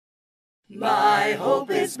My hope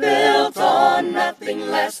is built on nothing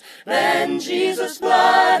less than Jesus'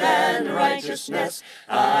 blood and righteousness.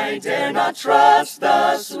 I dare not trust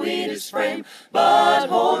the sweetest frame, but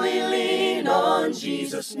wholly lean on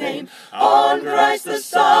Jesus' name. On Christ the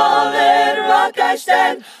solid rock I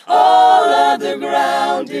stand. All other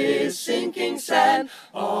ground is sinking sand.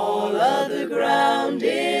 All other ground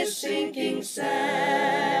is sinking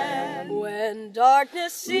sand. When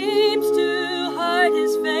darkness seems to hide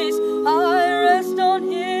his face, I rest on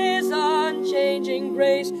his unchanging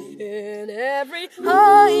grace. In every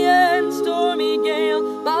high and stormy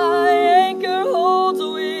gale, my anchor holds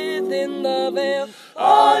within the veil.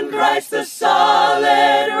 On Christ the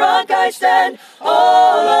solid rock I stand.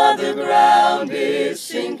 All other ground is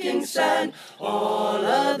sinking sand. All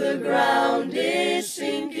other ground is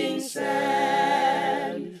sinking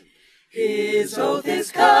sand. His oath,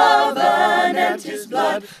 his covenant, his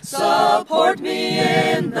blood support me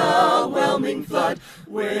in the whelming flood.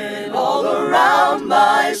 When all around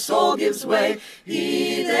my soul gives way,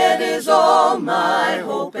 he then is all my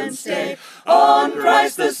hope and stay. On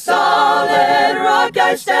Christ the solid rock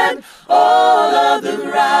I stand. All other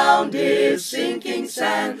ground is sinking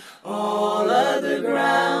sand. All other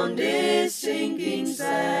ground is sinking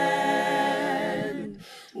sand.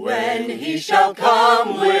 When he shall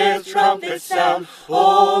come with trumpet sound,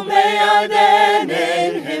 oh, may I then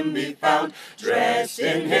in him be found, dressed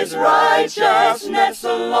in his righteousness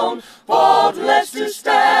alone, faultless to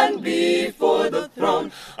stand before the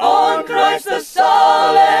throne. On Christ the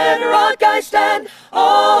solid rock I stand.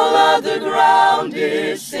 All other ground is